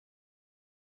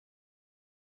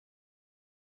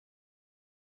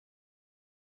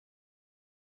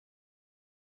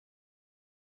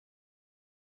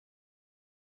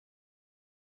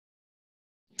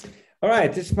All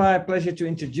right, it's my pleasure to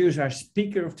introduce our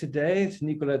speaker of today. It's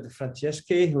Nicola De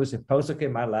Franceschi, who is a postdoc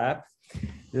in my lab.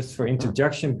 Just for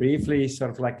introduction, briefly,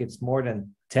 sort of like it's more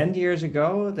than 10 years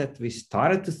ago that we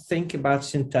started to think about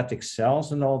synthetic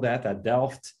cells and all that at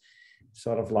Delft.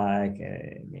 Sort of like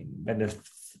when the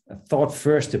thought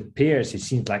first appears, it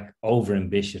seems like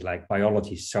overambitious, like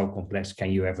biology is so complex,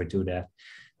 can you ever do that?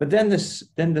 But then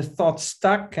the thought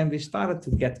stuck and we started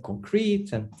to get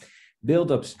concrete and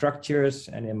build up structures.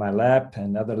 And in my lab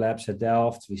and other labs at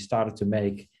Delft, we started to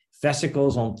make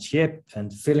vesicles on chip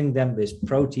and filling them with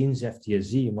proteins,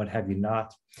 FTSE and what have you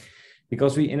not.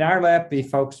 Because in our lab, we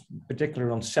focus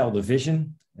particularly on cell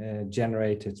division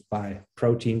generated by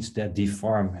proteins that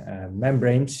deform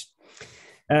membranes.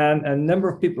 And a number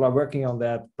of people are working on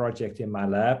that project in my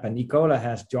lab. And Nicola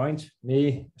has joined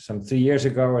me some 3 years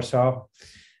ago or so.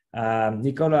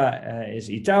 Nicola is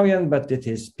Italian, but did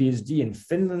his PhD in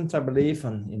Finland, I believe,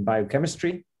 in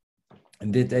biochemistry,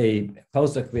 and did a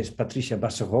postdoc with 𝗰𝗵će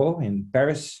𝗶𝗵 in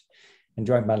Paris, and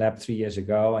joined my lab 3 years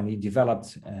ago. And he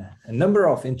developed a number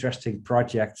of interesting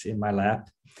projects in my lab.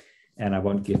 And I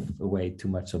won't give away too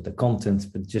much of the content,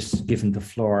 but just give him the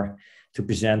floor to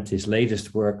present his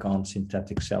latest work on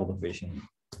synthetic cell division.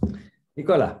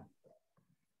 Nicola.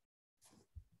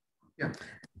 Yeah.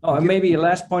 Oh, and maybe a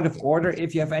last point of order.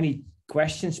 If you have any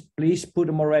questions, please put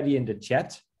them already in the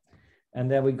chat. And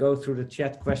then we go through the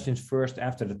chat questions first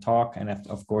after the talk. And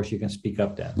after, of course, you can speak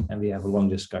up then. And we have a long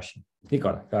discussion.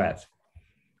 Nicola, go ahead.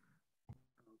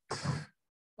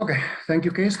 Okay, thank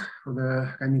you, Cees, for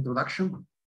the kind introduction.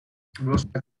 I will also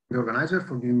thank the organizer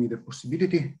for giving me the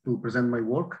possibility to present my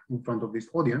work in front of this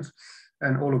audience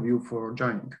and all of you for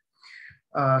joining.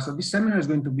 So this seminar is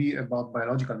going to be about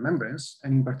biological membranes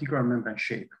and in particular membrane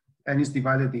shape, and it's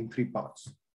divided in 3 parts.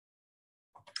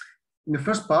 In the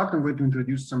first part, I'm going to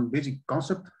introduce some basic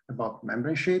concept about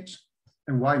membrane shapes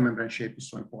and why membrane shape is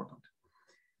so important.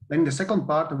 Then in the second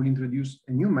part, I will introduce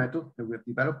a new method that we have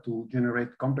developed to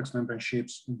generate complex membrane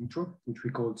shapes in vitro, which we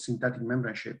call synthetic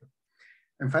membrane shape.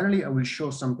 And finally, I will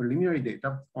show some preliminary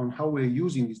data on how we're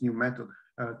using this new method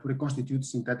to reconstitute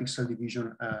synthetic cell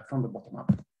division from the bottom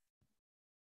up.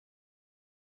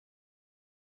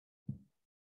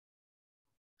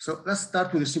 So let's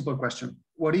start with a simple question.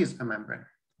 What is a membrane?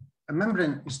 A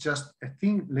membrane is just a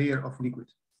thin layer of liquid,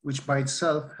 which by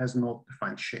itself has no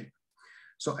defined shape.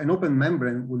 So an open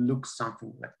membrane will look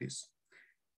something like this.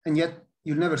 And yet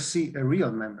you'll never see a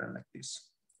real membrane like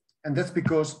this. And that's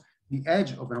because the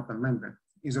edge of an open membrane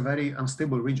is a very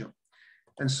unstable region.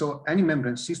 And so any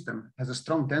membrane system has a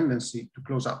strong tendency to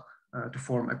close up, to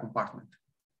form a compartment.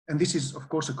 And this is, of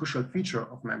course, a crucial feature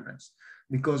of membranes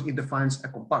because it defines a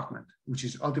compartment, which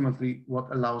is ultimately what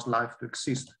allows life to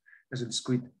exist as a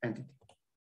discrete entity.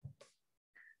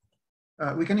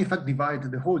 We can in fact divide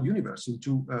the whole universe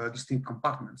into distinct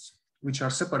compartments, which are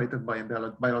separated by a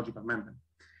biological membrane.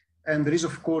 And there is,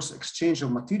 of course, exchange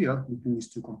of material between these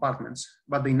 2 compartments,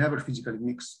 but they never physically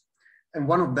mix. And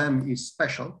one of them is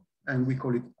special, and we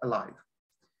call it alive.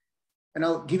 And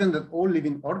now, given that all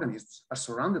living organisms are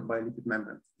surrounded by a lipid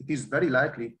membrane, it is very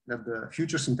likely that the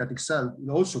future synthetic cell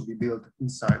will also be built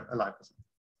inside a liposome.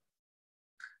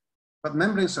 But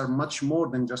membranes are much more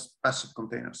than just passive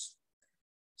containers.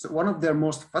 So one of their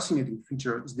most fascinating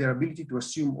features is their ability to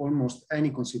assume almost any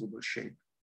conceivable shape.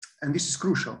 And this is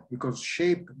crucial because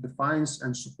shape defines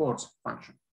and supports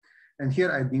function. And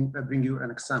here I bring you an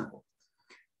example.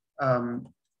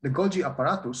 The Golgi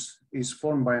apparatus is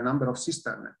formed by a number of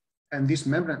cisternae, and this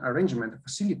membrane arrangement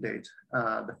facilitates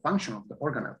the function of the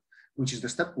organelle, which is the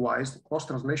stepwise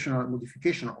post-translational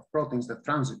modification of proteins that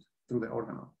transit through the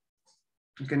organelle.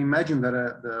 You can imagine that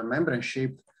the membrane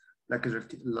shaped like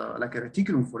a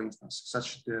reticulum, for instance,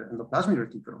 such the endoplasmic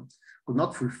reticulum, could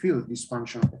not fulfill this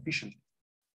function efficiently.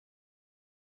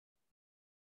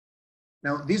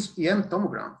 Now, this EM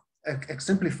tomogram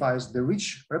exemplifies the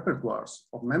rich repertoires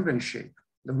of membrane shape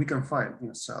that we can find in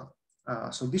a cell.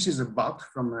 So this is a bud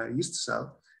from a yeast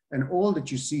cell, and all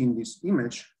that you see in this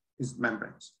image is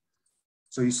membranes.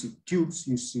 So you see tubes,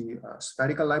 you see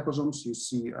spherical liposomes, you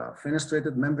see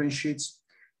fenestrated membrane sheets,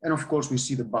 and of course we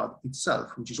see the bud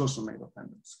itself, which is also made of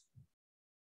membranes.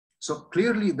 So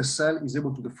clearly the cell is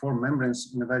able to deform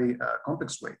membranes in a very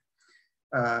complex way.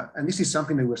 And this is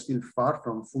something that we're still far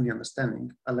from fully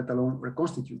understanding, let alone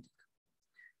reconstituting.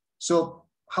 So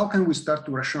how can we start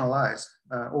to rationalize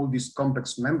all these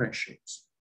complex membrane shapes?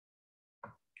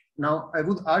 Now, I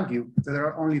would argue that there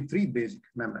are only 3 basic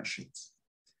membrane shapes.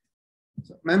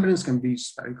 So membranes can be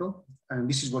spherical, and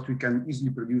this is what we can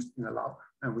easily produce in a lab,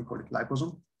 and we call it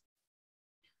liposome.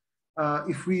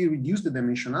 If we reduce the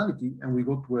dimensionality and we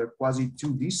go to a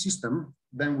quasi-2D system,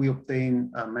 then we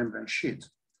obtain a membrane sheet.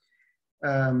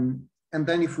 And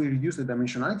then if we reduce the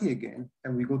dimensionality again,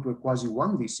 and we go to a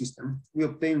quasi-1D system, we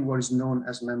obtain what is known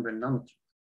as membrane nanotube.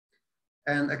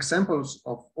 And examples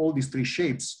of all these three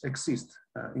shapes exist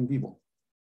in vivo.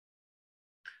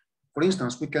 For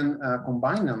instance, we can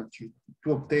combine nanotube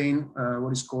to obtain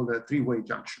what is called a three-way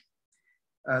junction.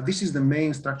 This is the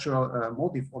main structural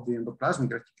motif of the endoplasmic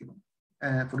reticulum.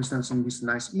 For instance, in this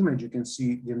nice image, you can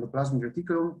see the endoplasmic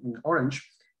reticulum in orange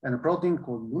and a protein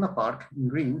called 𝗰𝗏 in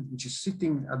green, which is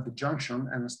sitting at the junction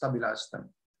and stabilizes them.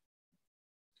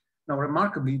 Now,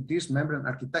 remarkably, this membrane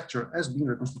architecture has been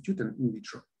reconstituted in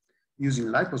vitro using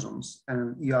liposomes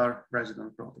and ER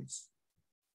resident proteins.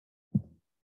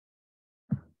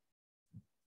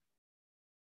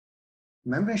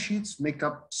 Membrane sheets make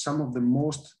up some of the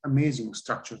most amazing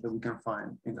structures that we can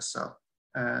find in the cell.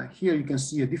 Here you can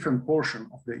see a different portion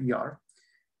of the ER.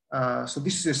 So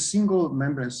this is a single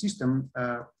membrane system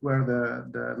where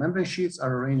the membrane sheets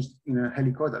are arranged in a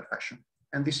helicoidal fashion.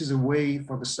 And this is a way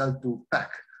for the cell to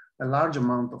pack a large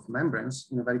amount of membranes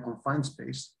in a very confined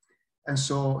space. And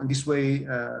so in this way,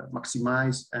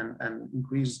 maximize and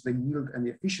increase the yield and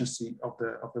the efficiency of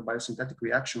the biosynthetic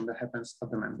reaction that happens at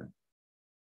the membrane.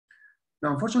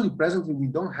 Now, unfortunately, presently, we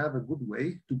don't have a good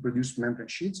way to produce membrane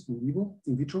sheets in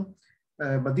vitro.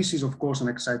 But this is, of course, an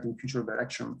exciting future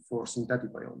direction for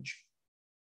synthetic biology.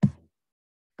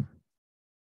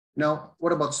 Now,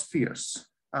 what about spheres?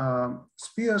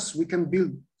 Spheres, we can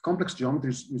build complex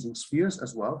geometries using spheres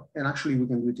as well. And actually, we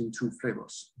can do it in two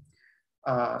flavors.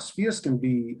 Spheres can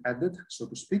be added, so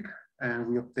to speak, and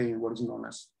we obtain what is known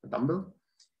as a dumbbell.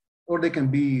 Or they can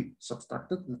be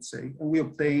subtracted, let's say, and we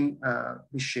obtain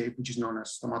this shape, which is known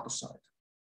as stomatocyte.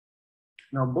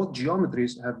 Now, both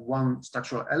geometries have one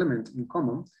structural element in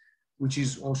common, which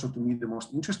is also to me the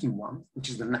most interesting one, which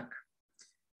is the neck.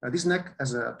 This neck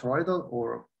has a toroidal,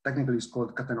 or technically it's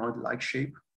called catenoid-like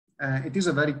shape. It is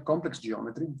a very complex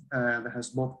geometry that has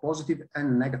both positive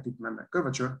and negative membrane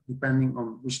curvature, depending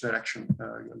on which direction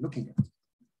you're looking at.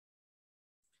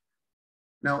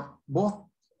 Now,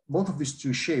 both of these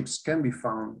two shapes can be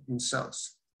found in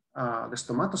cells. The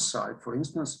stomatocyte, for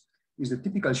instance, is the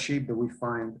typical shape that we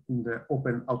find in the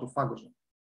open autophagosome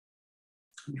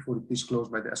before it is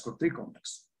closed by the 𝗬𝗏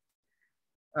complex.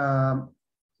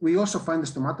 We also find the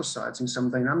stomatocytes in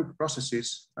some dynamic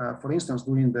processes, for instance,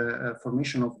 during the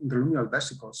formation of interluminal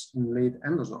vesicles in late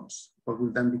endosomes, what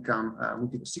will then become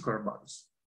multivesicular bodies.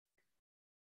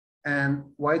 And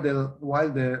while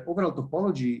the overall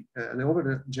topology, the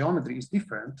overall geometry is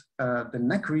different, the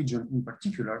neck region in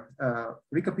particular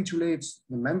recapitulates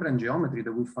the membrane geometry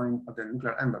that we find at the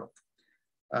nuclear envelope,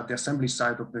 the assembly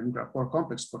site of the nuclear pore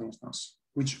complex, for instance,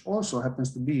 which also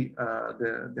happens to be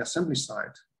the assembly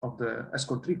site of the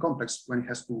𝗬𝗏 complex when it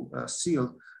has to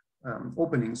seal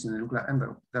openings in the nuclear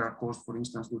envelope that are caused, for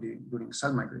instance, during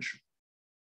cell migration.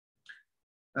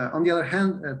 On the other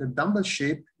hand, the dumbbell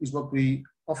shape is what we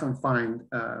often find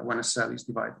when a cell is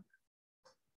divided.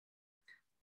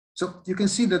 So you can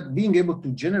see that being able to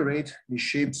generate these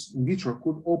shapes in vitro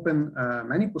could open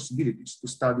many possibilities to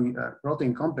study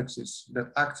protein complexes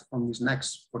that act on these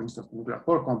necks, for instance, the nuclear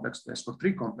pore complex, the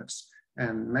𝗬𝗏 complex,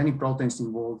 and many proteins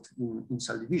involved in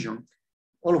cell division,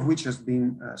 all of which has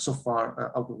been so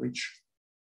far out of reach.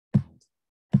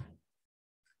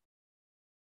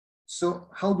 So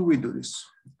how do we do this?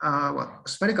 Well,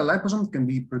 spherical liposomes can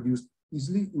be produced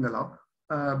easily in the lab,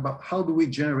 but how do we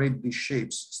generate these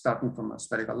shapes starting from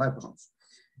spherical liposomes?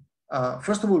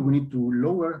 First of all, we need to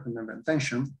lower the membrane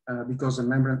tension because the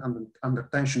membrane under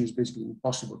tension is basically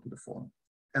impossible to deform.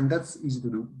 And that's easy to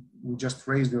do. We just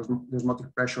raise the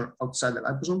osmotic pressure outside the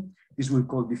liposome. This will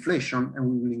call deflation, and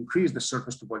we will increase the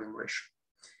surface to volume ratio.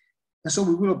 And so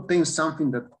we will obtain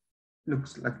something that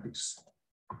looks like this.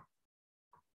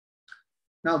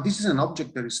 Now, this is an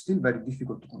object that is still very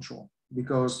difficult to control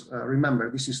because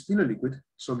remember, this is still a liquid,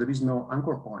 so there is no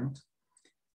anchor point.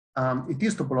 It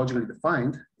is topologically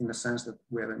defined in the sense that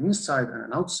we have an inside and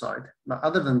an outside, but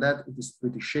other than that, it is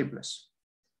pretty shapeless.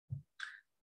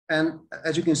 And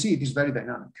as you can see, it is very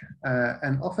dynamic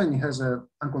and often it has an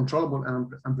uncontrollable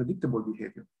and unpredictable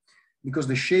behavior because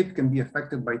the shape can be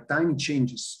affected by tiny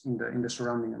changes in the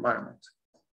surrounding environment.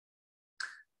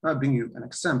 I'll bring you an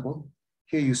example.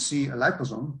 Here you see a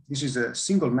liposome. This is a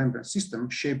single membrane system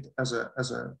shaped as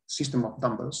a system of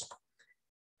dumbbells.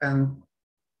 And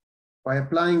by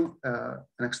applying an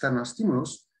external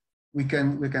stimulus, we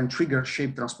can trigger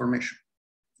shape transformation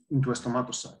into a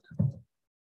stomatocyte.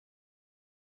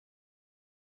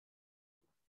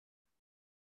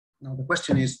 Now the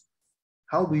question is,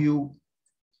 how do you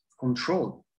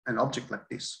control an object like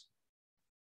this?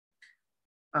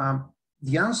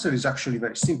 The answer is actually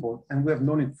very simple, and we have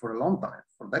known it for a long time,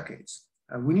 for decades.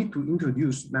 We need to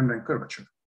introduce membrane curvature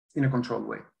in a controlled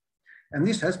way. And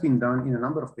this has been done in a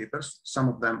number of papers. Some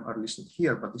of them are listed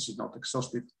here, but this is not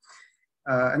exhaustive.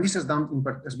 And this has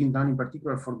been done in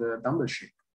particular for the dumbbell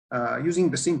shape, using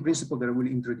the same principle that I will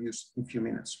introduce in a few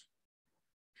minutes.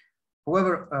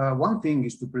 However, one thing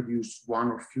is to produce one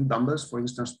or few dumbbells, for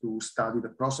instance, to study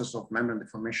the process of membrane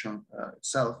deformation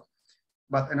itself.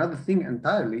 But another thing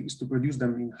entirely is to produce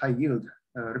them in high yield,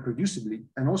 reproducibly,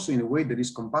 and also in a way that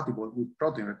is compatible with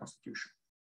protein reconstitution.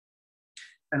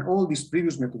 And all these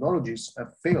previous methodologies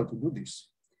have failed to do this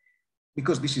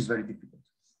because this is very difficult.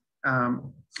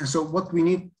 And so what we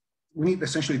need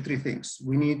essentially three things.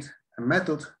 We need a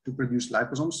method to produce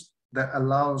liposomes that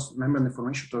allows membrane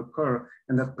deformation to occur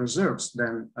and that preserves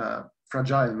then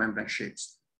fragile membrane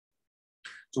shapes.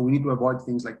 So we need to avoid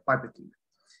things like pipetting.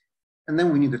 And then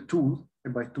we need a tool,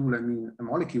 and by tool I mean a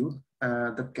molecule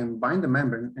that can bind the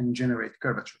membrane and generate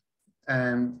curvature.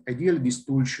 And ideally this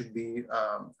tool should be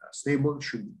stable,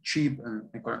 should be cheap and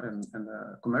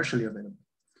commercially available.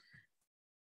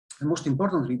 And most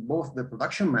importantly, both the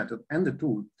production method and the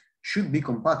tool should be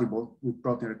compatible with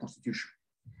protein reconstitution.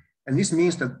 And this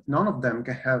means that none of them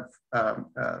can have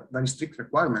very strict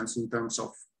requirements in terms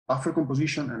of buffer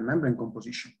composition and membrane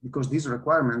composition, because these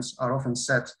requirements are often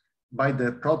set by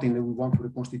the protein that we want to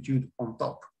reconstitute on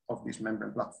top of these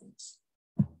membrane platforms.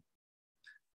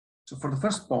 So for the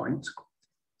first point,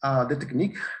 the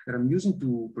technique that I'm using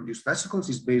to produce vesicles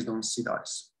is based on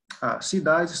𝘕-𝗍.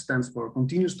 𝘕-𝗍 stands for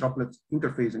continuous droplet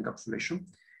interface encapsulation,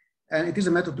 and it is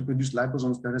a method to produce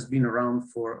liposomes that has been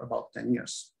around for about 10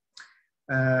 years.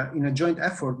 In a joint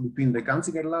effort between the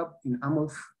Ganziger lab in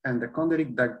Amulf and the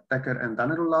Konderik, Dekker and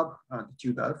Dannerl lab at the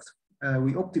TU Delft,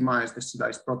 we optimized the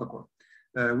𝘕-𝗍 protocol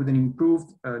with an improved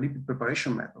lipid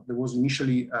preparation method that was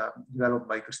initially developed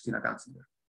by Christina Ganziger.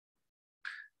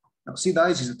 Now, 𝘕-𝗍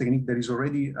is a technique that is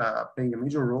already playing a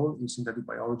major role in synthetic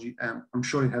biology, and I'm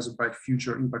sure it has a bright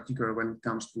future, in particular when it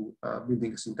comes to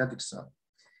building a synthetic cell.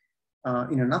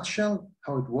 In a nutshell,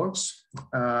 how it works,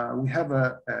 we have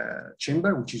a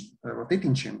chamber, which is a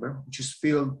rotating chamber, which is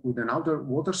filled with an outer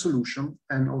water solution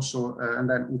and also and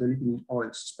then with a lipid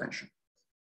oil suspension.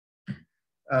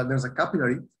 There's a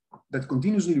capillary that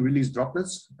continuously releases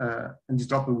droplets, and this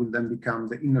droplet will then become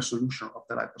the inner solution of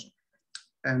the liposome.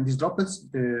 And these droplets,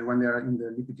 when they are in the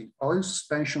lipid oil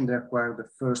suspension, they acquire the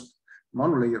first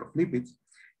monolayer of lipids.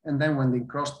 And then when they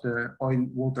cross the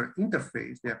oil-water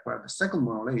interface, they acquire the second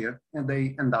monolayer, and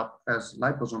they end up as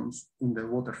liposomes in the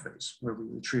water phase, where we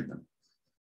retrieve them.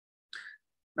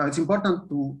 Now, it's important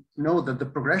to know that the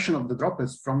progression of the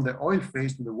droplets from the oil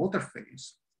phase to the water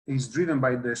phase is driven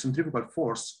by the centrifugal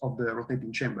force of the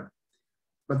rotating chamber.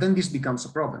 But then this becomes a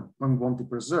problem when we want to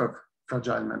preserve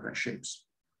fragile membrane shapes.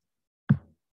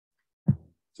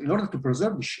 So in order to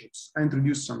preserve these shapes, I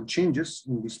introduced some changes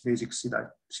in this basic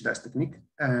𝘕-𝗍 technique,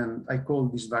 and I call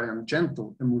this variant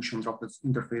gentle emulsion droplets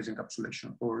interface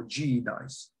encapsulation, or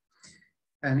GE-DICE.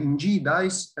 And in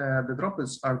GE-DICE, the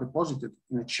droplets are deposited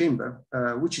in a chamber,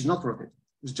 which is not rotated,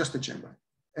 it's just a chamber.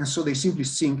 And so they simply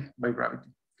sink by gravity.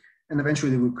 And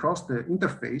eventually they will cross the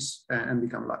interface and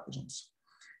become liposomes.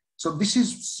 So this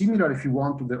is similar, if you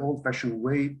want, to the old-fashioned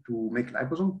way to make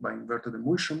liposomes by inverted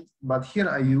emulsion, but here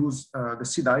I use the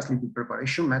𝘕-𝗍 lipid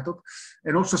preparation method,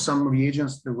 and also some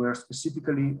reagents that were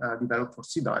specifically developed for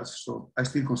𝘕-𝗍. So I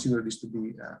still consider this to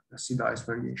be a 𝘕-𝗍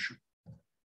variation.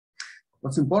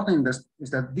 What's important in this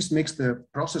is that this makes the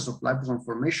process of liposome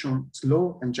formation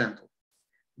slow and gentle.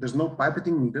 There's no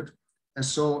pipetting needed, and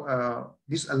so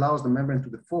this allows the membrane to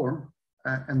deform,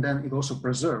 and then it also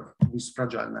preserves these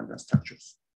fragile membrane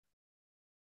structures.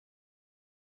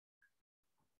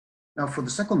 Now, for the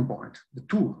second point, the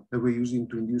tool that we're using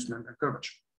to induce membrane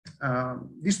curvature.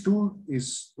 This tool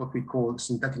is what we call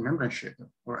synthetic membrane shaper,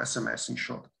 or SMS in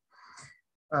short.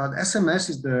 The SMS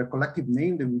is the collective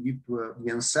name that we give to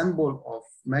the ensemble of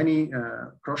many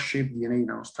cross-shaped DNA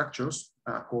nanostructures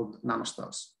called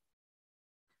nanostars.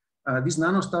 These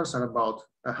nanostars are about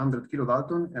 100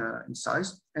 kilodalton in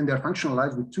size, and they are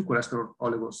functionalized with 2 cholesterol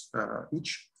oligos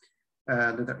each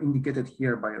that are indicated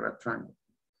here by a red triangle.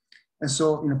 And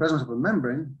so in the presence of a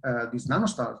membrane, these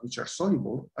nanostars, which are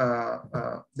soluble,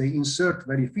 they insert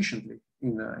very efficiently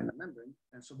in the membrane,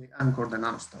 and so they anchor the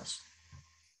nanostars.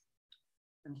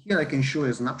 And here I can show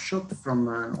a snapshot from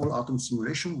an all-atom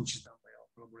simulation, which is done by our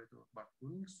collaborator Bart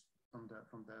Koenings from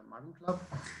the Marvin Club.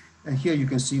 And here you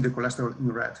can see the cholesterol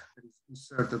in red that is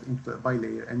inserted into the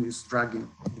bilayer and is dragging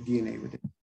the DNA with it.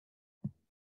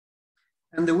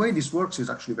 And the way this works is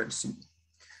actually very simple.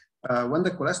 When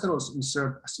the cholesterols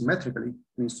insert asymmetrically,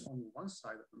 means only one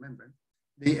side of the membrane,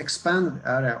 they expand the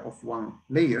area of one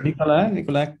layer. Nicola,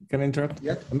 can I interrupt?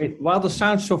 Yeah. I mean, while the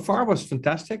sound so far was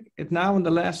fantastic, it now in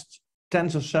the last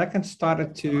tens of seconds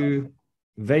started to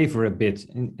waver a bit.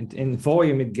 In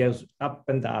volume, it goes up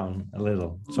and down a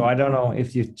little. So I don't know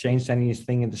if you've changed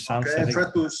anything in the sound setting. Try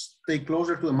to stay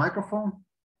closer to the microphone,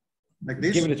 like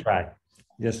this. Give it a try.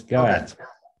 Just go ahead.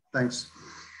 Thanks.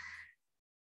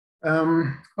 As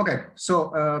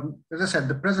I said,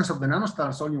 the presence of the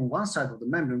nanostars only on one side of the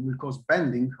membrane will cause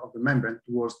bending of the membrane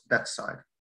towards that side.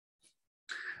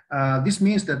 This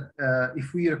means that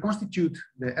if we reconstitute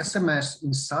the SMS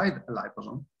inside a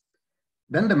liposome,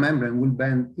 then the membrane will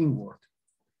bend inward,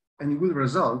 and it will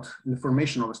result in the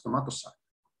formation of a stomatocyte.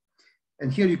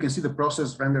 And here you can see the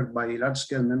process rendered by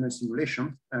large-scale membrane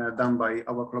simulation done by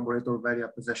our collaborator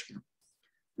𝗂𝗵𝗶𝗵𝗶,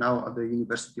 now at the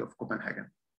University of Copenhagen.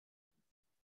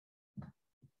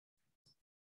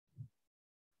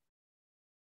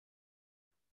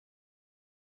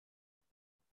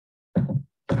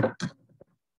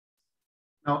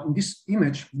 Now, in this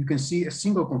image, you can see a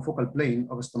single confocal plane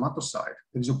of a stomatocyte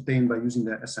that is obtained by using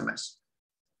the SMS.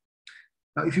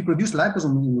 Now, if you produce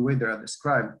liposomes in the way that I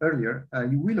described earlier,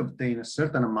 you will obtain a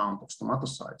certain amount of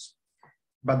stomatocytes.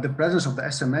 But the presence of the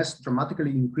SMS dramatically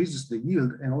increases the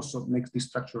yield and also makes these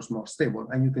structures more stable.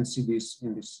 And you can see this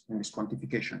in this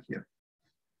quantification here.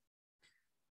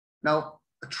 Now,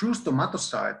 a true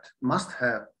stomatocyte must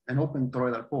have an open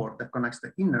toroidal pore that connects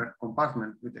the inner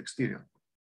compartment with the exterior.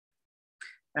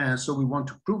 And so we want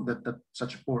to prove that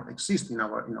such a pore exists in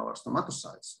our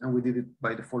stomatocytes. And we did it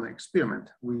by the following experiment.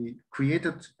 We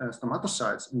created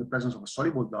stomatocytes in the presence of a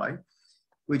soluble dye,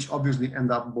 which obviously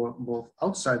end up both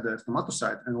outside the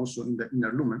stomatocyte and also in the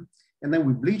inner lumen. And then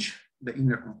we bleach the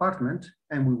inner compartment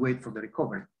and we wait for the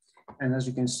recovery. And as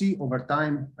you can see, over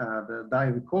time, the dye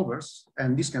recovers,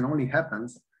 and this can only happen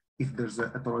if there's a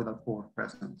toroidal pore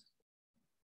present.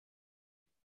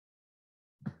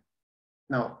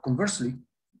 Now, conversely,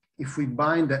 if we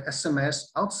bind the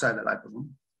SMS outside the liposome,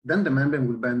 then the membrane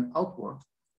will bend outward,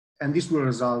 and this will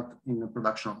result in the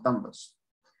production of dumbbells.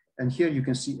 And here you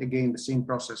can see again the same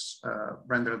process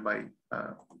rendered by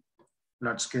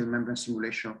large-scale membrane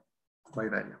simulation by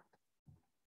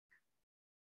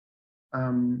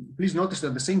𝗂𝗵𝗶𝗶. Please notice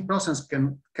that the same process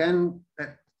can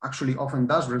actually often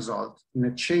does result in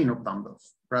a chain of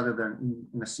dumbbells rather than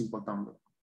in a simple dumbbell.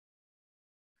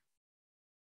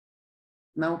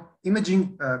 Now,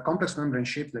 imaging complex membrane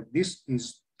shapes like this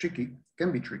is tricky,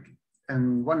 can be tricky,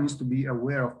 and one needs to be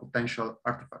aware of potential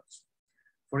artifacts.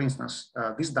 For instance,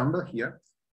 this dumbbell here,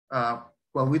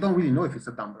 well, we don't really know if it's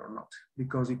a dumbbell or not,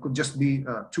 because it could just be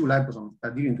two liposomes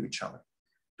adhering to each other.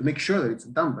 To make sure that it's a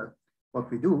dumbbell,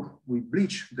 what we do, we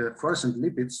bleach the fluorescent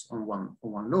lipids on one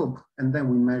lobe, and then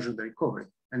we measure the recovery.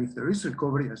 And if there is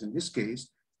recovery, as in this case,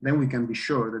 then we can be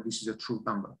sure that this is a true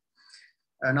dumbbell.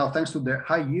 Now, thanks to the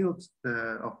high yield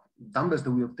of dumbbells that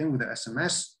we obtain with the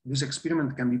SMS, this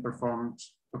experiment can be performed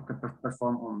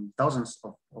on thousands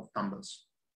of dumbbells.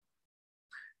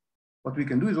 What we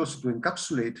can do is also to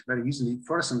encapsulate very easily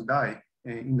fluorescent dye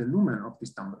in the lumen of these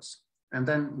dumbbells. And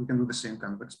then we can do the same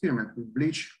kind of experiment. We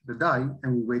bleach the dye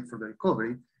and we wait for the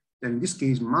recovery. Then in this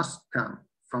case must come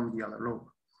from the other lobe.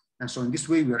 And so in this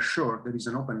way, we are sure there is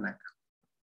an open neck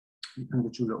between the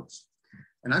two lobes.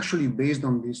 And actually, based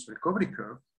on this recovery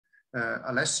curve,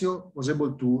 Alessio was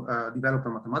able to develop a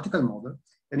mathematical model,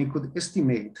 and he could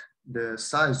estimate the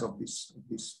size of this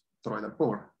toroidal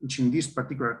pore, which in this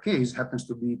particular case happens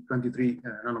to be 23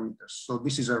 nanometers. So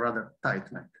this is a rather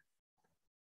tight neck.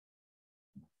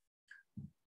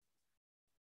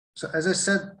 So as I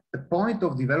said, the point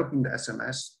of developing the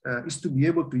SMS is to be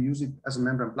able to use it as a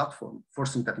membrane platform for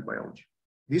synthetic biology.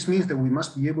 This means that we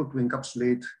must be able to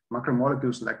encapsulate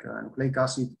macromolecules like nucleic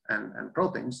acid and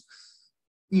proteins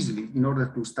easily in order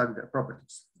to study their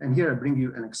properties. And here I bring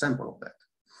you an example of that.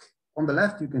 On the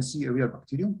left, you can see a real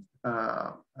bacterium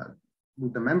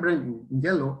with the membrane in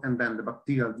yellow and then the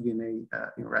bacterial DNA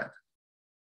in red.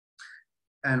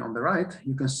 And on the right,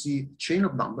 you can see a chain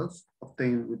of dumbbells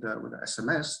obtained with the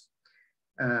SMS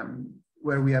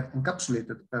where we have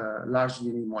encapsulated large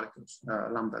DNA molecules,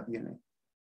 lambda DNA.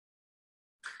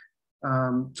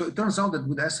 So it turns out that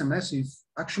with SMS, it's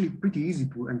actually pretty easy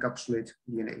to encapsulate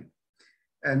DNA.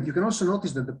 And you can also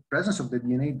notice that the presence of the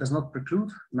DNA does not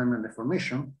preclude membrane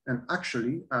deformation. And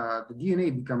actually, the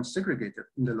DNA becomes segregated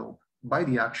in the lobe by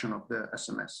the action of the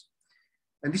SMS.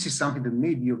 And this is something that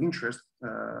may be of interest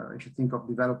if you think of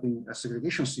developing a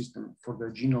segregation system for the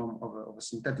genome of a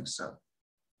synthetic cell.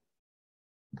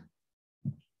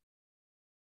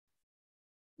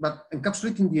 But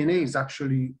encapsulating DNA is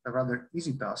actually a rather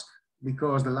easy task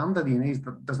because the lambda DNA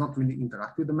does not really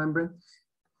interact with the membrane.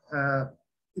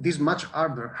 It is much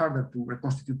harder to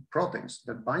reconstitute proteins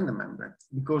that bind the membrane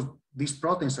because these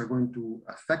proteins are going to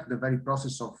affect the very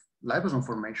process of liposome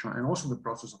formation and also the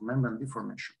process of membrane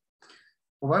deformation.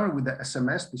 However, with the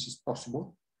SMS, this is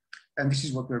possible. And this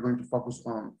is what we're going to focus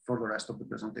on for the rest of the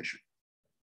presentation.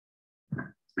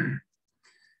 In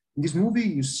this movie,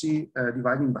 you see a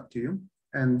dividing bacterium,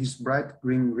 and this bright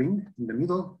green ring in the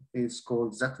middle is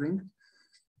called Z ring.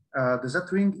 The Z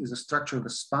ring is a structure that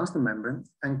spans the membrane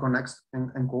and connects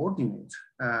and coordinates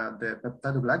the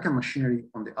peptidoglycan machinery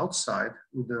on the outside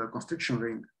with the constriction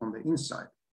ring on the inside.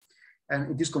 And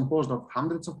it is composed of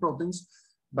hundreds of proteins,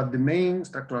 but the main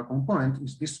structural component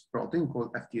is this protein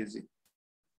called FTAZ.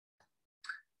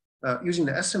 Using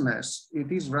the SMS,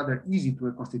 it is rather easy to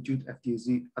reconstitute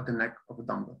FTAZ at the neck of a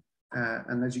dumbbell.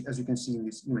 And as you can see in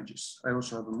these images, I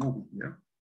also have a movie here.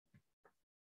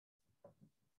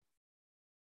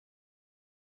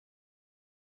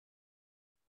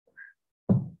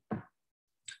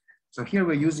 So here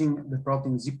we're using the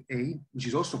protein ZIP-A, which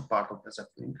is also part of the Z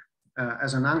link,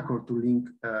 as an anchor to link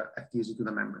FTAZ to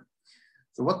the membrane.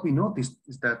 So what we noticed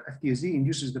is that FTAZ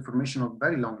induces the formation of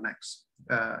very long necks,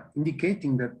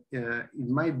 indicating that it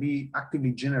might be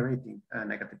actively generating a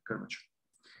negative curvature.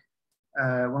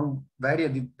 When Varia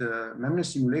did the membrane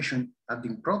simulation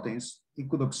adding proteins, he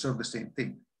could observe the same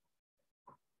thing.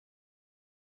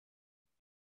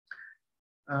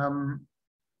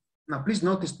 Now, please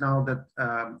notice now that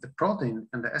the protein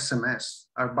and the SMS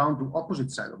are bound to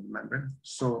opposite sides of the membrane.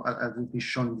 So as it is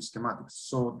shown in the schematics,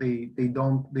 so they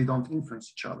don't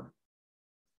influence each other.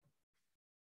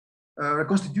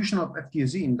 Reconstitution of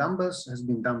FTAZ in dumbbells has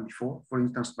been done before, for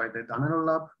instance, by the 𝘕𝗦𝘆𝗖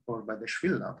lab or by the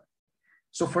𝘕𝗶𝘁 lab.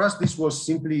 So for us, this was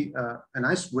simply a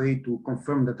nice way to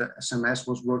confirm that the SMS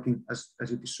was working as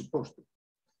it is supposed to.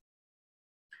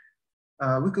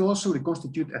 We could also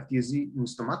reconstitute FTAZ in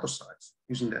stomatocytes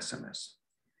using the SMS.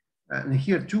 And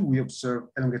here too, we observe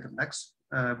elongated necks,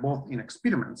 both in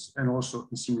experiments and also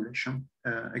in simulation,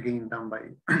 again done by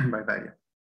Varia.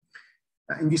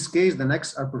 In this case, the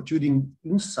necks are protruding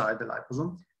inside the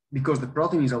liposome because the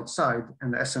protein is outside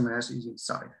and the SMS is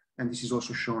inside. And this is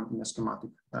also shown in the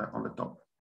schematic on the top.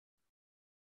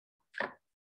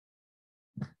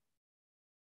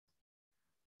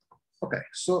 Okay,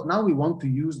 so now we want to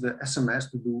use the SMS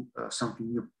to do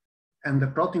something new. And the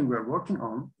protein we're working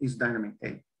on is dynamin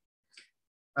A.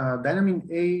 Dynamin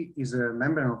A is a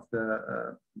member of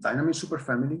the dynamin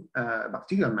superfamily,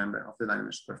 bacterial member of the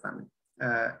dynamin superfamily.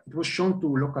 It was shown to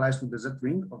localize to the Z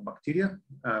ring of bacteria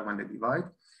when they divide.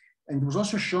 And it was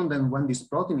also shown that when this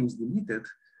protein is deleted,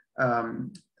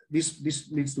 this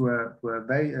leads to a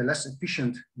very less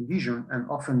efficient division, and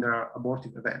often there are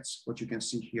abortive events, what you can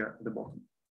see here at the bottom.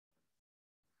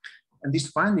 And this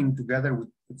finding, together with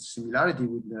its similarity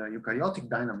with the eukaryotic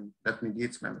dynamin that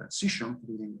mediates membrane scission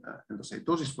during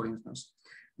endocytosis, for instance,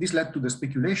 this led to the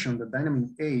speculation that dynamin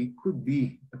A could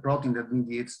be a protein that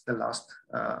mediates the last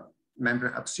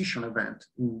membrane abscission event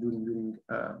during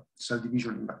cell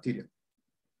division in bacteria.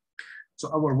 So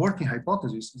our working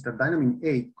hypothesis is that dynamin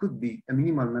A could be a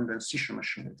minimal membrane scission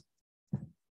machinery.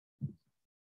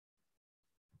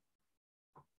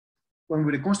 When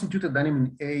we reconstituted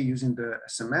dynamin A using the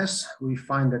SMS, we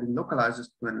find that it localizes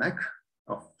to a neck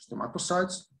of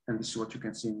stomatocytes, and this is what you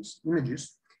can see in these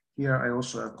images. Here I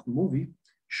also have a movie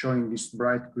showing this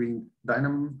bright green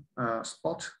dynamin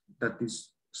spot that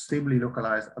is stably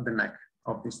localized at the neck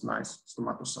of this nice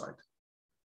stomatocyte.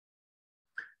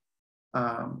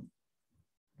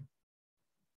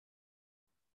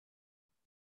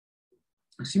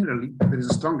 Similarly, there is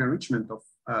a strong enrichment of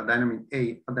dynamin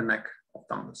A at the neck of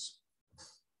dumbbells.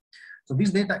 So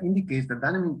this data indicates that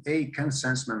dynamin A can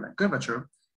sense membrane curvature,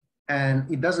 and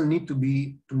it doesn't need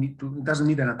it doesn't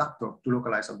need an adapter to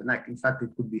localize at the neck. In fact,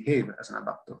 it could behave as an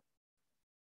adapter.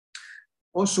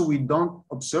 Also, we don't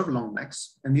observe long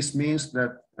necks, and this means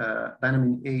that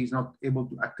dynamin A is not able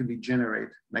to actively generate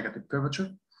negative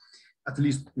curvature, at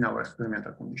least in our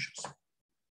experimental conditions.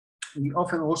 We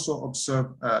often also observe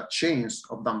chains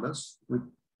of dumbbells with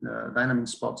dynamin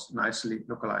spots nicely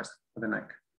localized at the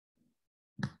neck.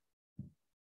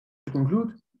 To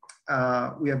conclude,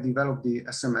 we have developed the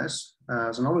SMS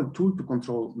as a novel tool to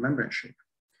control membrane shape.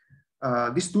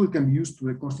 This tool can be used to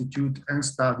reconstitute and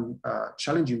study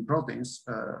challenging proteins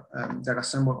that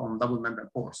assemble on double membrane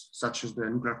pores, such as the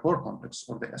nuclear pore complex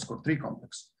or the escort3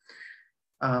 complex.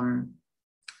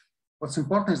 What's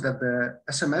important is that the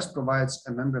SMS provides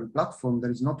a membrane platform that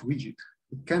is not rigid,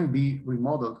 it can be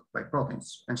remodeled by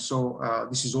proteins. And so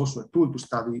this is also a tool to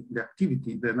study the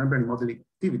activity, the membrane modeling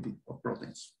activity of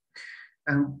proteins.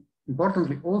 And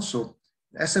importantly also,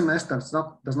 SMS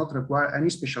does not require any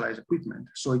specialized equipment,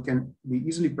 so it can be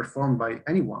easily performed by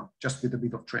anyone just with a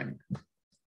bit of training.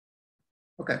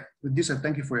 Okay, with this, I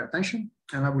thank you for your attention,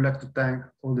 and I would like to thank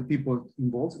all the people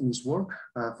involved in this work.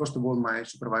 First of all, my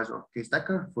supervisor, Cees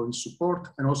Dekker, for his support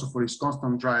and also for his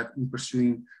constant drive in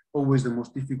pursuing always the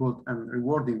most difficult and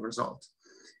rewarding result.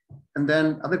 And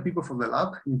then other people from the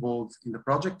lab involved in the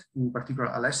project, in particular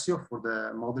Alessio for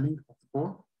the modeling of the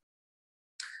core.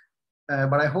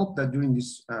 But I hope that during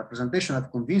this presentation,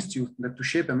 I've convinced you that to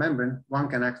shape a membrane, one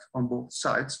can act on both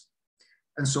sides.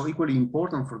 And so equally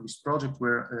important for this project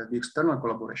were the external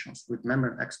collaborations with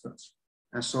membrane experts.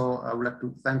 And so I would like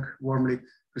to thank warmly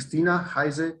Christina,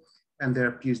 𝗲𝗄𝗃, and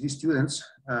their PhD students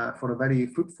for a very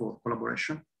fruitful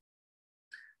collaboration.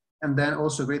 And then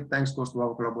also great thanks goes to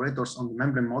our collaborators on the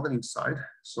membrane modeling side.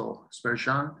 So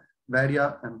Sverjan,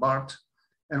 Veria, and Bart,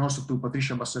 and also to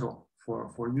𝗕R𝗏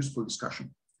for useful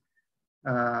discussion.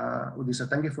 With this, I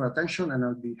thank you for your attention, and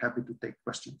I'll be happy to take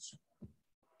questions.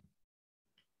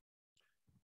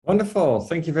 Wonderful.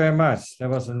 Thank you very much. That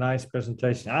was a nice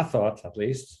presentation, I thought, at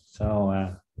least. So,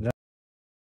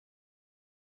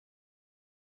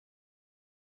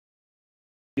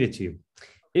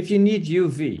 if you need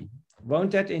UV,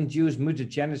 won't that induce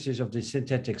mutagenesis of the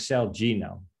synthetic cell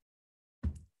genome?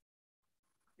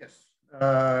 Yes,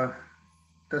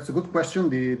 that's a good question.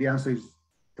 The answer is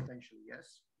potentially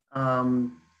yes.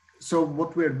 So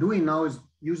what we're doing now is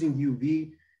using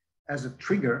UV as a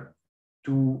trigger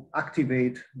to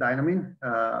activate dynamine,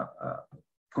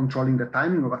 controlling the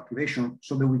timing of activation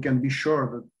so that we can be sure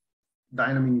that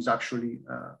dynamine is actually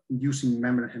inducing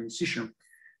membrane hemicision.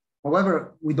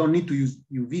 However, we don't need to use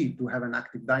UV to have an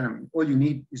active dynamine. All you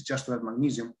need is just to have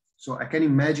magnesium. So I can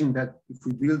imagine that if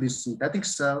we build this synthetic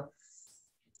cell,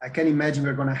 I can imagine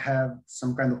we're going to have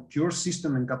some kind of pure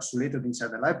system encapsulated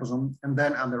inside the liposome. And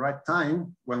then at the right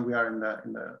time, when we are in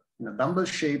a dumbbell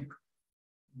shape,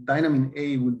 dynamine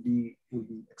A will be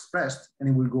expressed and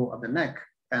it will go at the neck.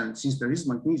 And since there is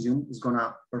magnesium, it's going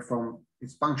to perform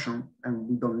its function, and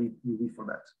we don't need UV for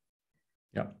that.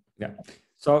 Yeah.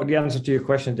 So the answer to your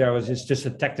question there was it's just a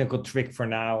technical trick for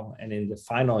now. And in the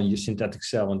final synthetic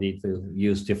cell, indeed, we'll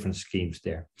use different schemes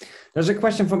there. There's a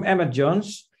question from Emma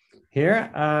Jones here.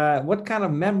 What kind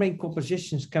of membrane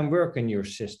compositions can work in your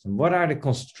system? What are the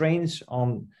constraints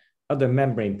on other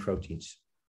membrane proteins?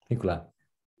 Nicola.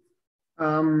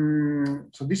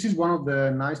 So this is one of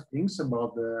the nice things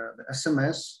about the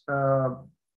SMS.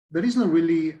 There isn't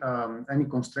really any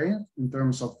constraint in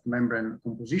terms of membrane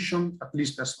composition, at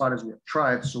least as far as we have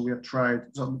tried. So we have tried,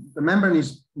 so the membrane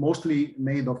is mostly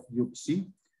made of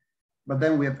𝗂𝗏, but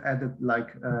then we have added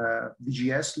like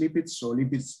VGS lipids, so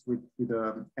lipids with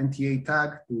an NTA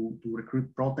tag to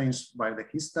recruit proteins by the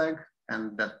his tag,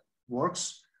 and that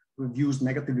works. We've used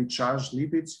negatively charged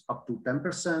lipids up to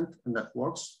 10%, and that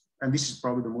works. And this is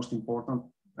probably the most important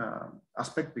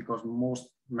aspect, because most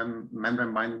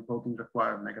membrane binding proteins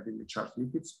require negatively charged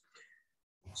lipids.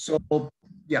 So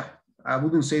yeah, I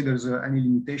wouldn't say there's any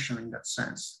limitation in that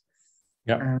sense.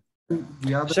 Yeah. And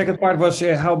the other second part was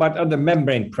how about other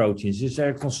membrane proteins? Is there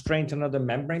a constraint on other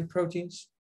membrane proteins?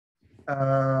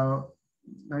 Now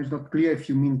it's not clear if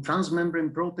you mean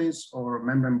transmembrane proteins or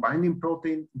membrane binding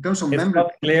protein. In terms of it's membrane,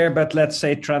 not clear, but let's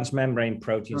say transmembrane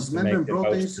proteins to make the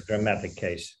proteins, most dramatic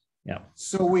case. Yeah.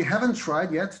 So we haven't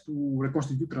tried yet to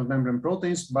reconstitute transmembrane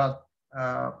proteins, but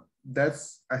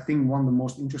that's, I think, one of the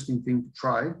most interesting things to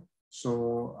try.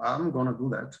 So I'm going to do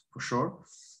that for sure.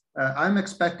 I'm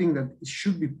expecting that it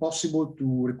should be possible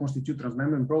to reconstitute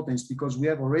transmembrane proteins, because we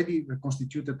have already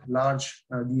reconstituted large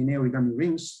DNA origami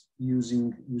rings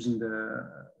using the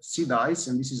C dyes,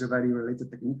 and this is a very related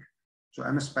technique. So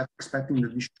I'm expecting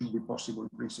that this should be possible in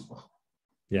principle.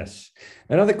 Yes.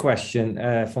 Another question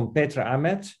from Petra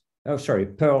Ahmed. Oh, sorry,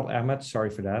 Pearl Ahmed,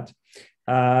 sorry for that.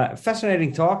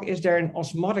 Fascinating talk. Is there an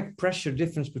osmotic pressure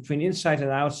difference between inside and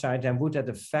outside, and would that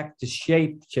affect the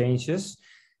shape changes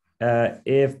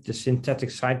if the synthetic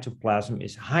cytoplasm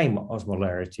is high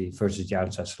osmolarity versus the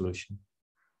outside solution?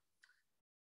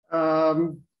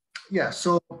 Yeah,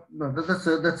 so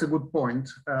that's a good point.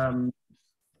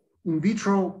 In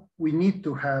vitro, we need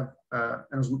to have a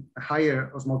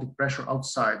higher osmotic pressure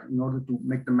outside in order to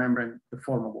make the membrane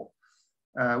deformable.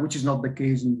 Which is not the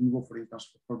case in vivo, for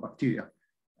instance, for bacteria.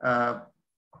 I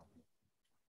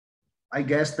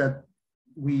guess that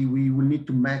we will need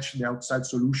to match the outside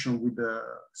solution with the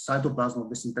cytoplasm of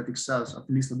the synthetic cells, at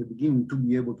least at the beginning, to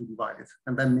be able to divide it.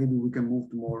 And then maybe we can move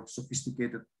to more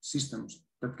sophisticated systems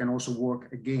that can also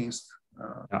work against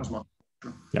osmotic.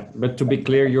 Yeah, but to be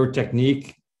clear,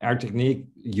 our technique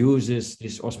uses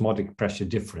this osmotic pressure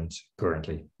difference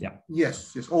currently. Yeah.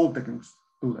 Yes, all techniques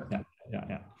do that.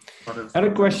 Yeah.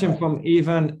 Another question from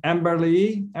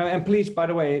𝗰𝗶𝗶𝗵𝗶. And please, by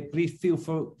the way, please feel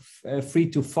free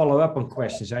to follow up on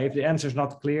questions. If the answer is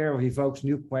not clear or evokes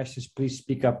new questions, please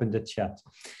speak up in the chat.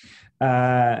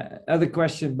 Other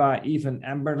question by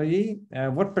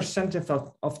𝗰𝗶𝗶𝗵𝗶. What percentage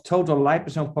of total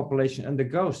liposome population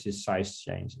undergoes these size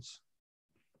changes?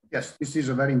 Yes, this is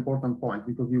a very important point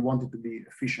because we want it to be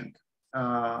efficient.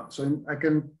 I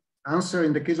can answer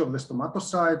in the case of the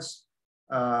stomatocytes,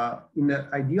 in the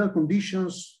ideal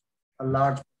conditions, a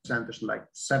large percentage, like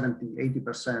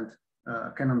 70–80%,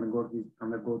 can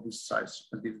undergo this size,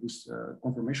 this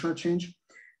conformational change.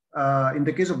 In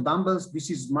the case of dumbbells, this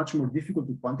is much more difficult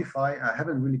to quantify. I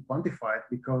haven't really quantified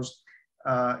because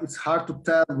it's hard to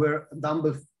tell where a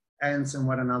dumbbell ends and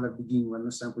where another begins when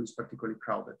the sample is particularly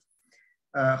crowded.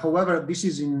 However, this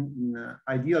is in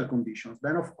ideal conditions.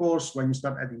 Then, of course, when you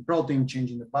start adding protein,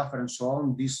 changing the buffer, and so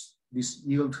on, this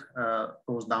yield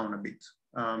goes down a bit.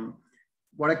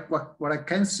 What I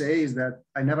can say is that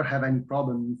I never have any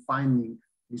problem in finding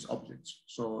these objects.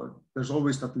 So there's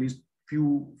always at least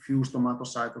few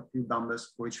stomatocytes or few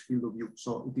dumbbells for each field of view.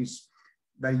 So it is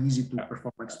very easy to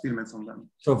perform experiments on them.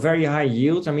 So very high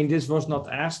yields. I mean, this was not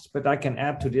asked, but I can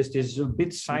add to this. This is a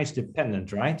bit size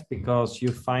dependent, right? Because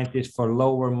you find this for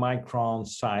lower micron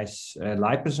size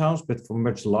liposomes, but for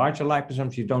much larger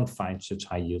liposomes, you don't find such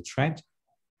high yields, right?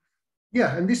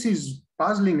 Yeah, and this is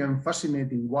puzzling and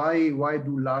fascinating. Why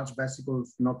do large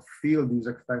vesicles not feel this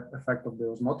effect of the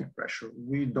osmotic pressure?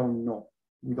 We don't know.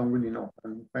 We don't really know.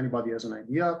 And if anybody has an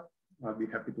idea, I'll be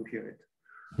happy to hear it.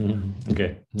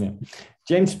 Okay, yeah.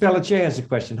 James 𝗕𝗏𝗍 has a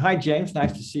question. Hi, James.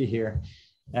 Nice to see you here.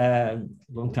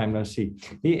 Long time no see.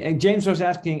 James was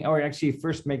asking, or actually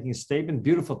first making a statement,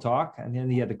 beautiful talk. And then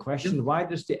he had a question. Why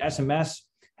does the SMS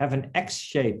have an X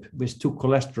shape with two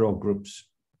cholesterol groups?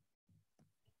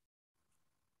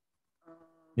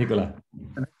 Nicola.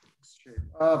 An X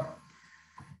shape.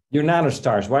 Your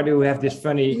nanostars, why do we have this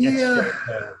funny X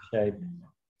shape?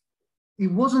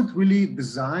 It wasn't really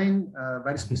designed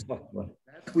very specifically.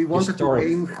 We wanted to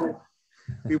aim for,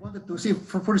 we wanted to see,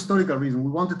 for historical reason,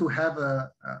 we wanted to have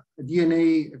a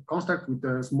DNA construct with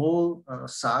a small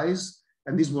size,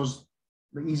 and this was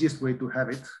the easiest way to have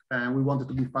it. And we wanted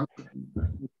to be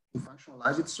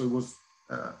functionalize it, so it was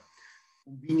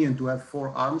convenient to have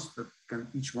 4 arms that can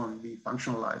each one be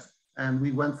functionalized. And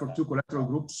we went for 2 cholesterol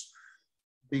groups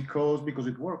because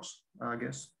it works. I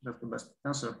guess that's the best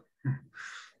answer.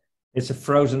 It's a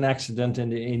frozen accident in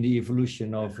the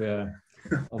evolution of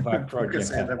our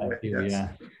project. Yeah.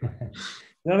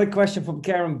 Another question from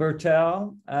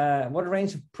𝗂𝗏𝗵𝗏𝗍. What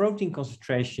range of protein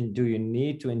concentration do you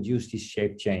need to induce these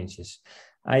shape changes?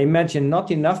 I imagine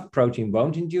not enough protein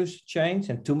won't induce change,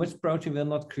 and too much protein will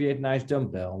not create nice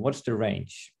dumbbell. What's the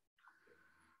range?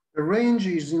 The range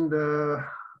is in the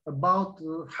about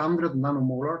 100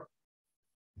 nanomolar.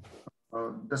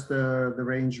 That's the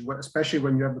range, especially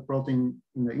when you have the protein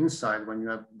in the inside, when you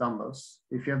have dumbbells.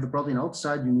 If you have the protein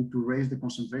outside, you need to raise the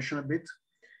concentration a bit.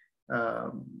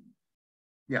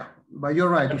 Yeah, but you're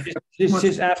right. This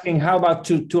is asking, how about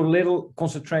too little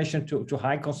concentration, too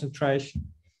high concentration?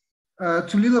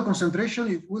 Too little concentration,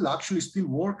 it will actually still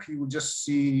work. You will just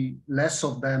see less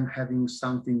of them having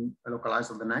something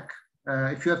localized on the neck.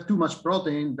 If you have too much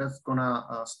protein, that's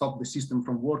gonna stop the system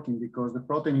from working, because the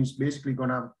protein is basically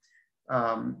gonna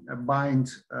bind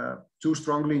too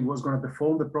strongly. It was going to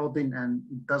deform the protein, and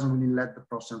it doesn't really let the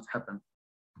process happen.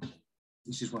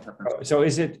 This is what happens. So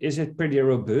is it pretty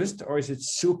robust, or is it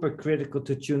super critical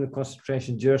to tune the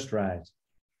concentration just right?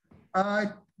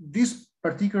 This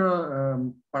particular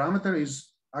parameter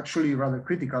is actually rather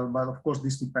critical, but of course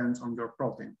this depends on your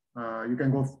protein. You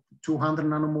can go 200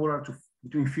 nanomolar to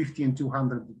between 50 and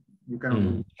 200. You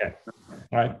can. Okay.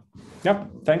 All right. Yep.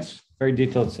 Thanks. Very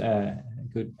detailed.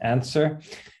 Good answer.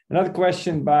 Another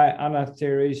question by Anna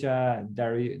Teresa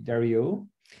Dario.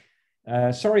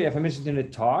 Sorry if I missed it in the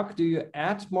talk. Do you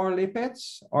add more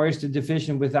lipids, or is the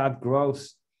division without growth,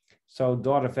 so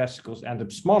daughter vesicles end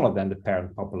up smaller than the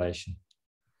parent population?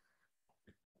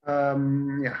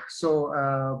 Yeah. So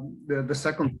the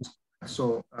second.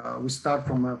 So we start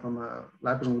from a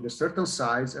liposome with a certain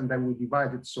size, and then we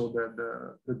divide it so that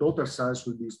the daughter size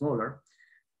will be smaller.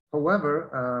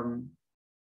 However,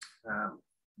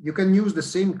 you can use the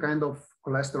same kind of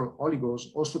cholesterol oligos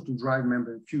also to drive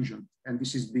membrane fusion. And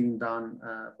this is being done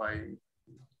by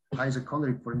Cees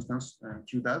Dekker, for instance,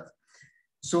 TU Delft.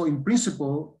 So in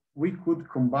principle, we could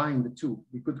combine the two.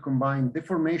 We could combine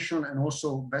deformation and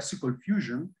also vesicle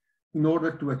fusion in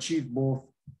order to achieve both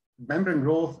membrane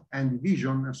growth and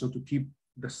division, and so to keep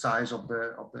the size of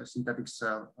the synthetic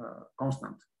cell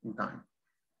constant in time.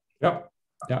 Yeah.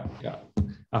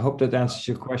 I hope that answers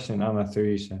your question,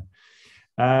 Anna-Theresa.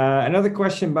 Another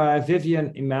question by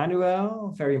Vivian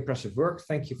Emmanuel. Very impressive work.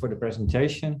 Thank you for the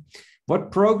presentation.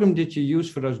 What program did you use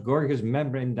for those gorgeous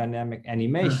membrane dynamic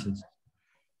animations?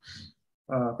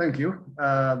 Thank you.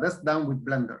 That's done with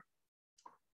Blender.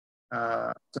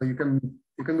 So you can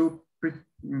do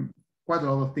quite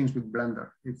a lot of things with Blender.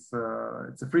 It's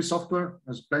a free software.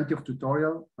 There's plenty of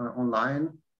tutorial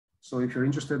online. So if you're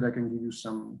interested, I can give you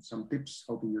some tips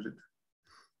how to use it.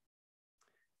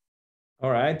 All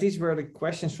right, these were the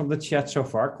questions from the chat so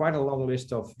far. Quite a long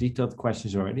list of detailed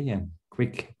questions already, and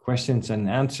quick questions and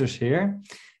answers here.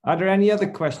 Are there any other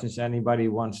questions anybody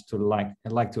wants to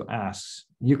like to ask?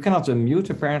 You cannot unmute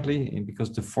apparently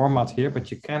because the format here, but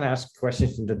you can ask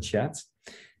questions in the chat,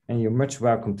 and you're much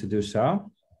welcome to do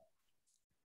so.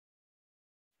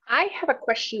 I have a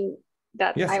question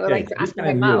that yes, I would like to ask in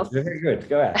my mouth. Very good.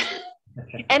 Go ahead.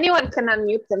 Anyone can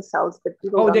unmute themselves, but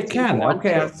people oh, they can.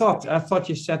 Okay, to. I thought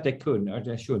you said they couldn't or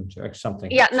they shouldn't or something.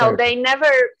 Yeah, no, sorry. they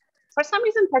never. For some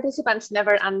reason, participants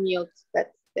never unmute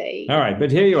that they. All right,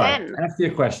 but here you can. are. Ask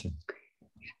your question.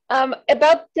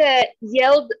 About the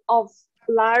yield of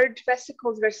large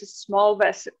vesicles versus small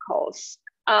vesicles.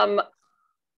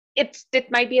 It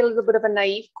might be a little bit of a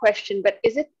naive question, but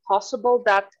is it possible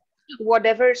that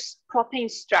whatever protein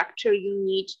structure you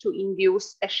need to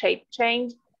induce a shape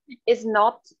change is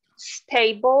not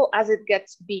stable as it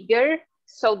gets bigger?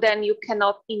 So then you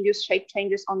cannot induce shape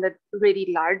changes on the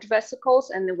really large vesicles,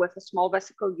 and with a small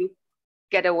vesicle, you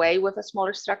get away with a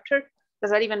smaller structure.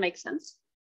 Does that even make sense?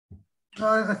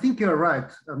 I think you're right.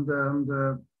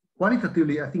 And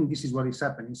qualitatively, I think this is what is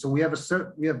happening. So we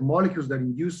have molecules that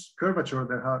induce curvature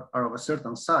that are of a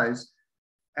certain size.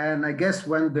 And I guess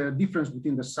when the difference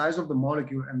between the size of the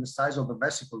molecule and the size of the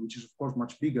vesicle, which is of course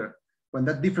much bigger, when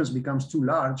that difference becomes too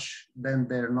large, then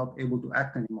they're not able to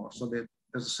act anymore. So there's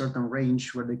a certain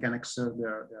range where they can exert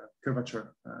their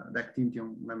curvature, the activity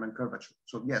on membrane curvature.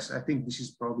 So yes, I think this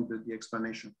is probably the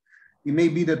explanation. It may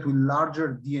be that with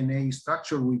larger DNA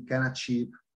structure, we can achieve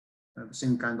the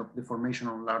same kind of deformation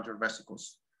on larger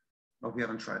vesicles, but we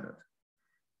haven't tried that.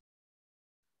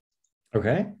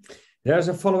 Okay. There's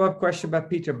a follow-up question by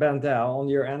Peter Bandel on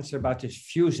your answer about this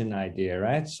fusion idea,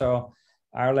 right? So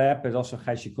our lab, but also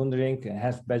𝗊𝗫 𝗿𝗃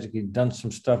has basically done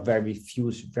some stuff where we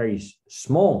fuse very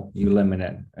small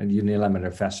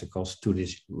unilaminar vesicles to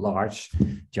these large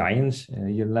giants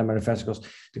unilaminar vesicles.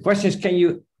 The question is, can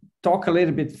you talk a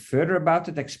little bit further about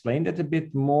it, explain that a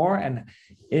bit more? And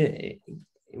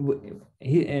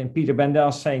Peter Bandel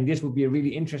is saying this would be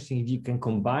really interesting if you can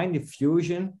combine the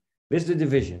fusion with the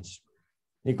divisions.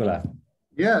 Nicola.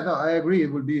 Yeah, no, I agree.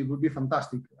 It would be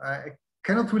fantastic. I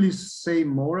cannot really say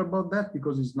more about that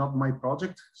because it's not my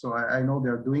project. So I know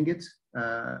they're doing it.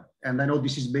 And I know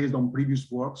this is based on previous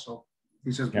work. So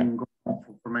this has been going on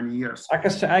for many years.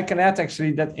 I can add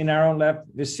actually that in our own lab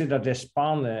with Cees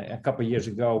Dekker a couple of years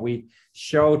ago, we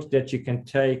showed that you can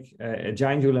take a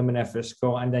giant unilaminar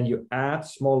vesicle and then you add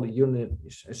small,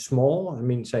 I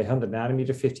mean, say 100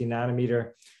 nanometer, 50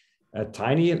 nanometer,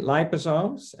 tiny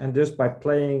liposomes, and just by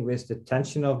playing with the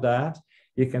tension of that,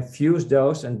 you can fuse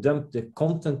those and dump the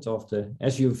content of the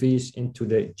SUVs into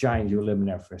the giant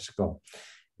unilaminar vesicle.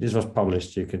 This was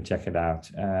published, you can check it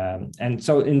out. And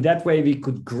so in that way, we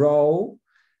could grow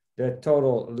the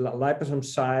total liposome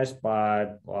size by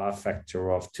a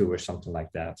factor of 2 or something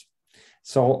like that.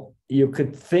 So you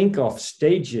could think of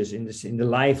stages in the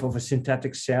life of a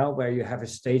synthetic cell where you have a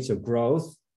stage of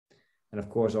growth. And of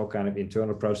course, all kind of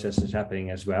internal processes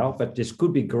happening as well. But this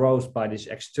could be growth by these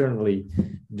externally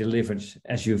delivered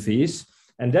SUVs.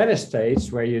 And then a stage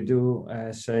where you do,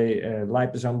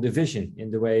 liposome division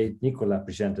in the way Nicola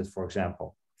presented, for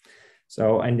example.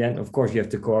 So, and then of course you have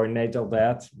to coordinate all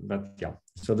that. But yeah,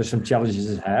 so there's some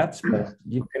challenges ahead. But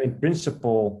you can in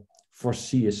principle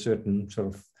foresee a certain sort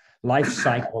of life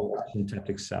cycle of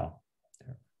synthetic cell.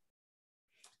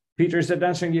 Peter, is that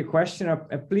answering your question?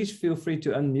 Please feel free to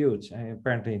unmute.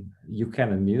 Apparently you can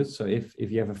unmute. So if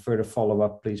you have a further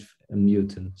follow-up, please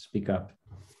unmute and speak up.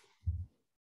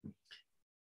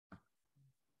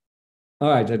 All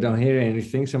right, I don't hear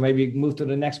anything. So maybe move to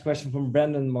the next question from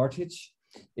Brandon Mortich.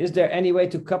 Is there any way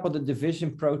to couple the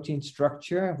division protein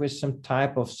structure with some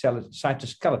type of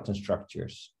cytoskeleton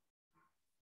structures?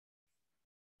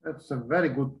 That's a very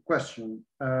good question.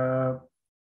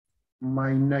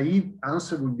 My naive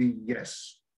answer would be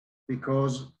yes,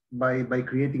 because by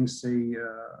creating, say,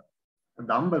 a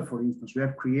dumbbell, for instance, we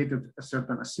have created a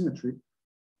certain asymmetry.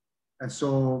 And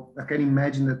so I can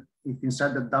imagine that if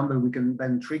inside the dumbbell we can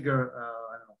then trigger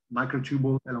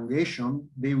microtubule elongation,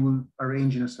 they will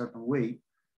arrange in a certain way,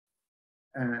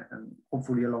 and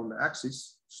hopefully along the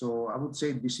axis. So I would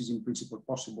say this is in principle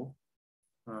possible.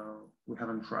 We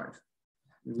haven't tried.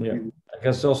 Yeah, I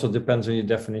guess it also depends on your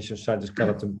definition of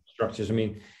cytoskeleton structures. I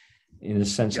mean, in a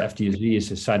sense, FTSV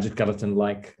is a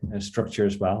cytoskeleton-like structure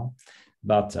as well.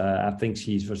 But I think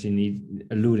she's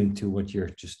alluding to what you're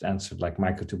just answered, like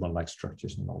microtubule-like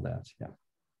structures and all that. Yeah.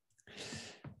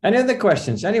 Any other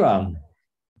questions? Anyone?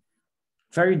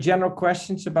 Very general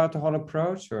questions about the whole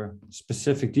approach or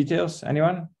specific details?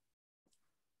 Anyone?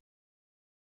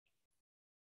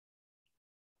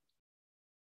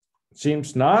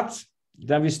 Seems not.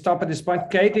 Then we stop at this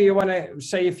point. Kate, do you want to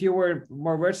say a few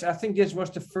more words? I think this was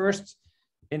the first,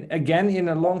 in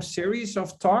a long series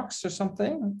of talks or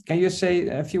something. Can you say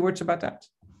a few words about that?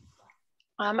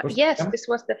 Yes, this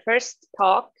was the first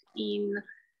talk in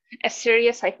a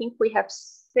series. I think we have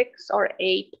 6 or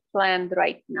 8 planned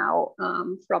right now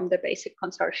from the basic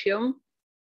consortium.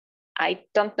 I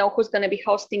don't know who's going to be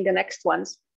hosting the next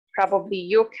ones. Probably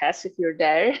you, Cees, if you're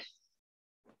there.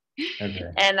 Okay.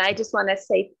 And I just want to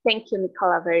say thank you,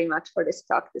 Nicola, very much for this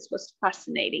talk. This was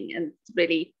fascinating and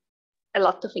really a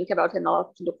lot to think about and a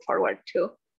lot to look forward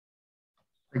to.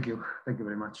 Thank you. Thank you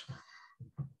very much.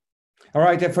 All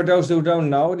right. And for those who don't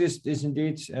know, this is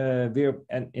indeed we're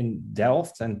in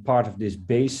Delft, and part of this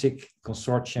basic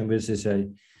consortium, which is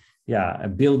a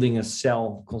building a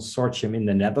cell consortium in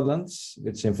the Netherlands,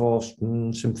 which involves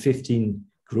some 15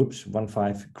 groups,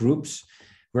 15 groups,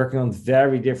 working on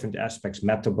very different aspects,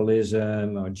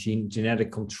 metabolism or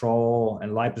genetic control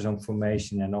and liposome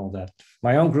formation and all that.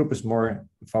 My own group is more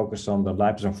focused on the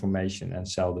liposome formation and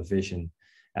cell division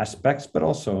aspects, but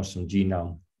also some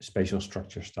genome, spatial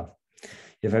structure stuff.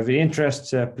 If you have any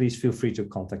interest, please feel free to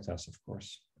contact us, of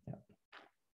course. Yeah.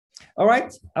 All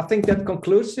right, I think that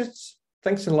concludes it.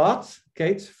 Thanks a lot,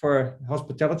 Kate, for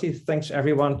hospitality. Thanks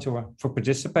everyone for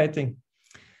participating.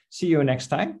 See you next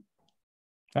time.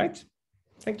 All right.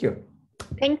 Thank you.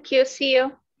 Thank you. See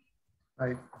you.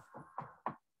 Bye.